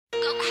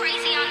Go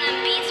crazy on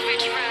them beats,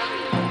 Rich Bro.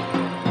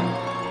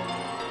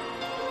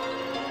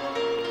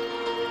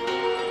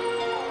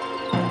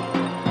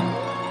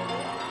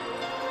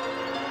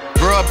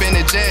 Grew up in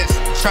the jets,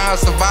 trying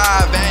to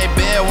survive. Ain't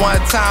been one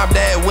time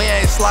that we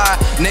ain't slide.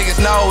 Niggas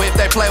know if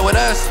they play with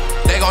us,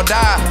 they gon'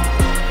 die.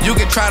 You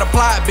can try to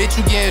plot, bitch,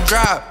 you getting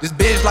dropped. This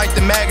bitch like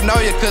the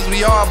Magnolia, cause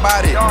we all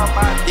about it.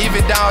 Even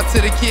down to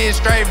the kids,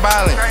 straight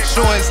violent.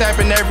 Shootings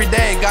happen every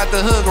day, got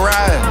the hook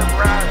riding.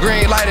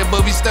 GreenLighted,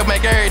 but we still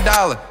make every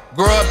dollar.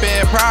 Grew up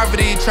in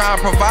poverty, trying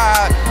to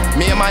provide.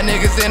 Me and my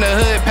niggas in the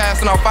hood,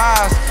 passing on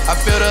fives. I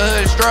feel the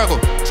hood struggle,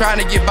 trying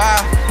to get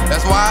by.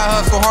 That's why I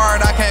hustle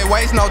hard, I can't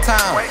waste no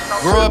time.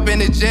 Grew up in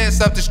the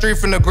jets, up the street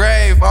from the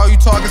grave. All you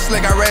talking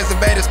slick, I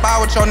reservated spot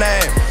with your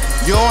name.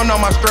 You don't know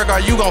my struggle,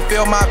 you gon'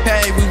 feel my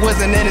pain. We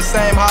wasn't in the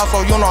same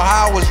household, you know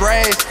how I was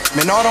raised.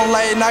 Man, all them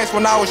late nights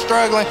when I was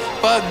struggling,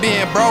 fuck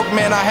being broke,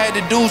 man, I had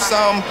to do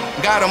something.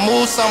 Gotta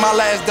move some, my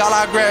last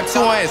dollar I grabbed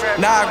 2 ends.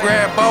 Now I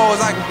grab bowls,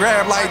 I can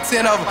grab like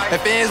 10 of them.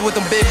 If it ends with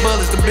them big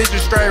bullets, the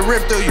bitches straight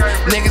rip through you.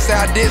 Niggas say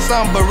I did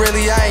something, but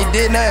really I ain't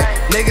did nothing.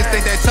 Niggas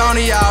think they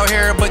Tony out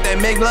here, but they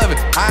make love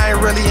it. I ain't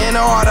really into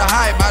all the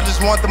hype, I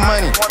just want the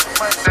money.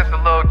 Since a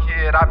little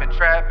kid, I've been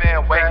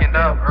trapping, waking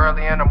up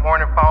early in the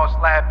morning, phone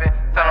slapping.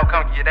 Tell them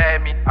come get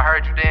at me, I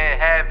heard you didn't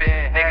have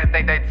it. Niggas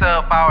think they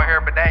tough out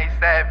here, but they ain't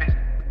savage.